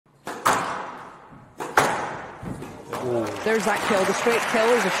There's that kill, the straight kill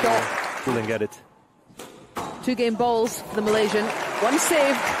is a shot. Couldn't get it. 2 game balls for the Malaysian. 1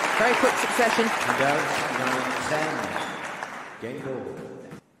 saved, very quick succession. 9-10. Game ball.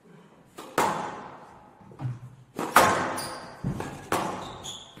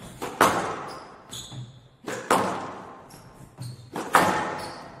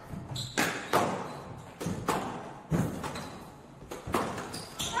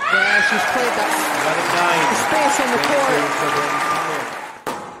 Yeah, she's played that space on the court.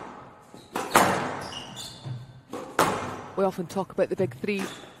 We often talk about the big 3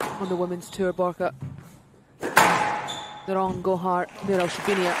 on the women's tour, Borka. Theron, Gohar, Mira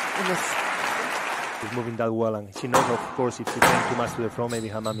Shabinia in this. She's moving that well, and she knows, of course, if she came too much to the front, maybe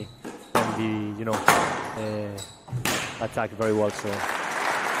Hammamy can be, attack very well. So it's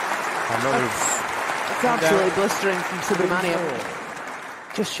absolutely blistering from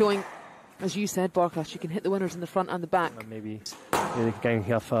Subramaniam. Just showing, as you said, Borka, she can hit the winners in the front and the back. And maybe they can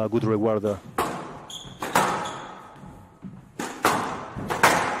have a good reward there.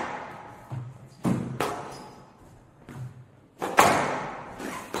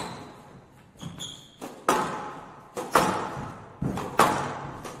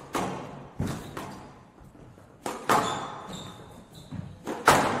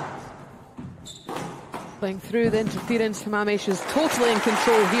 Playing through the interference, Hammamy, she's totally in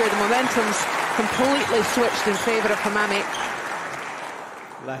control here. The momentum's completely switched in favour of Hammamy.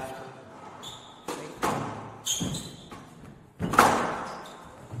 Left.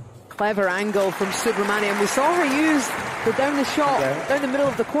 Clever angle from Subramaniam. We saw her use the down the middle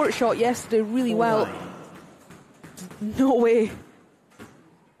of the court shot yesterday really well. No way.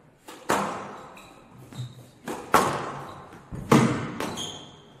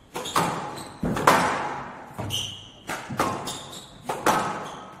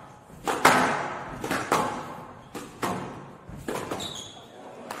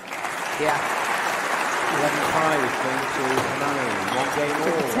 Yeah. 11-5 going to Hammamy. 1 game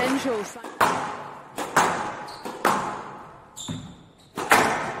all. Potential.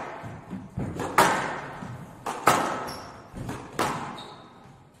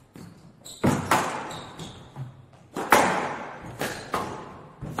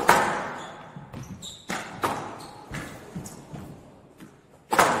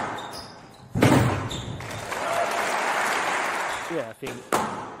 Yeah, I think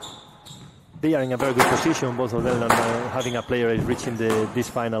they are in a very good position, both of them, and having a player reaching this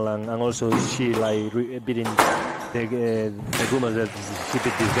final, and also she beating the woman that she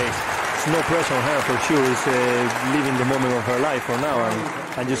beat these days. It's no pressure on her for sure. It's living the moment of her life for now,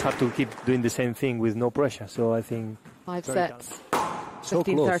 and just have to keep doing the same thing with no pressure. So I think 5 sets, so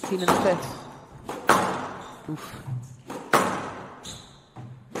 15-13 in the 5th. Oof.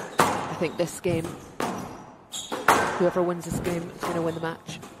 I think this game, whoever wins this game is going to win the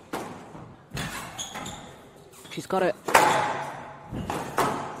match. She's got it.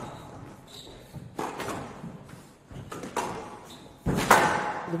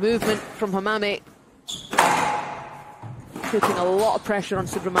 The movement from Hammamy, putting a lot of pressure on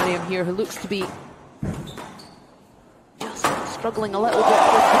Subramaniam here, who looks to be just struggling a little bit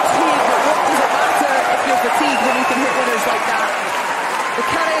with fatigue. But what does it matter if you're fatigued when you can hit winners like that? The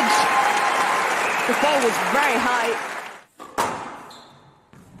courage. The ball was very high.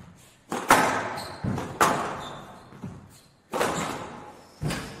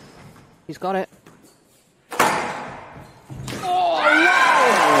 He's got it. Oh,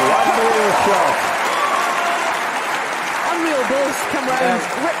 wow! Unreal shot. Unreal balls come round,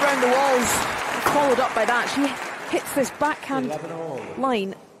 whip round the walls, followed up by that. She hits this backhand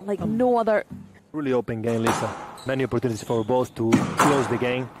line like no other. Really open game, Lisa. Many opportunities for both to close the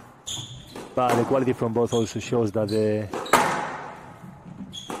game, but the quality from both also shows that it's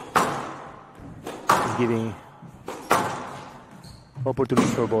giving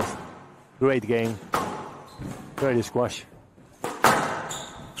opportunities for both. Great game, very squash.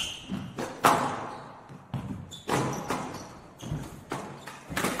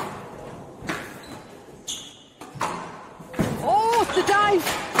 Oh, the dive!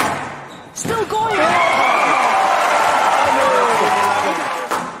 Still going!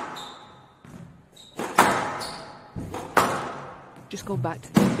 Just going back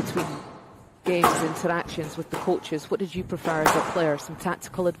to between games, interactions with the coaches, what did you prefer as a player? Some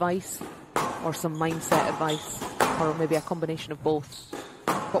tactical advice or some mindset advice, or maybe a combination of both?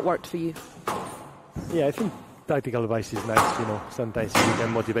 What worked for you? Yeah, I think tactical advice is nice, sometimes you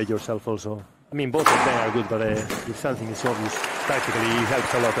can motivate yourself also. I mean, both of them are good, but if something is obvious, tactically it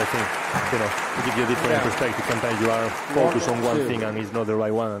helps a lot, I think, to give you a different perspective. Sometimes you are focused on one thing and it's not the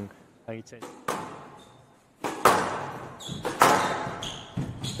right one, and it changes.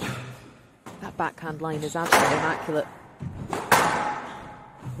 backhand line is absolutely immaculate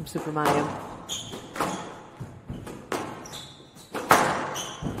from Subramaniam.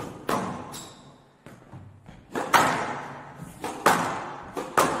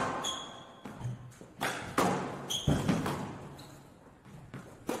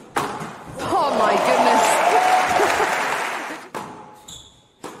 Oh my goodness.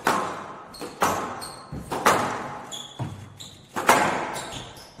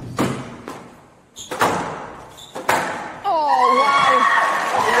 Oh wow.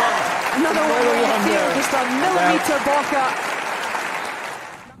 Another one right here, just a millimetre Boca.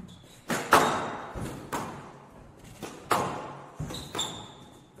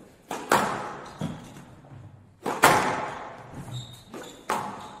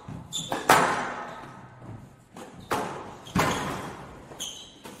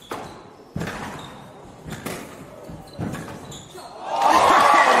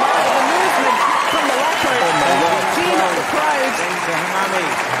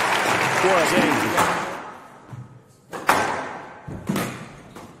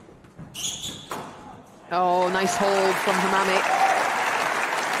 Oh, nice hold from Hammamy.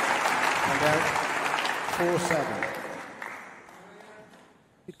 And out 4-7.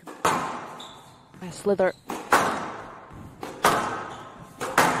 Nice slither.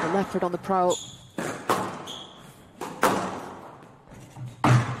 The left foot on the prow.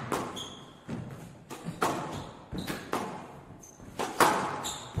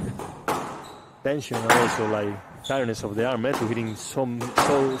 Tension and also like tiredness of the arm, to hitting so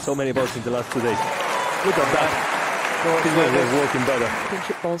many balls in the last 2 days. Look at that. His leg was working better.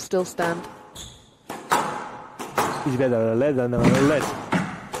 Pinch ball still stand. He's better led than led.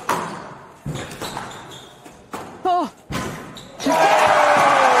 Oh!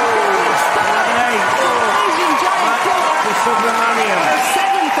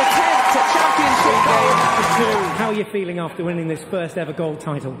 Seventh attempt at championship goal. How are you feeling after winning this first ever gold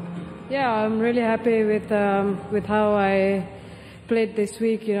title? Yeah, I'm really happy with how I played this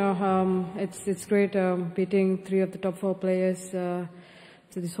week. You know, it's great beating 3 of the top 4 players to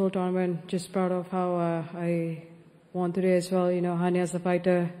this whole tournament. Just proud of how I won today as well. You know, Hania as a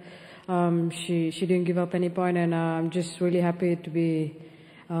fighter, she didn't give up any point, and I'm just really happy to be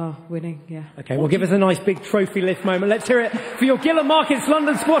winning. Yeah. Okay, well, give us a nice big trophy lift moment. Let's hear it for your GillenMarkets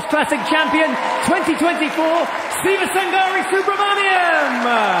London Squash Classic champion 2024, Sivasangari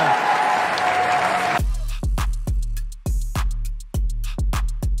Subramaniam.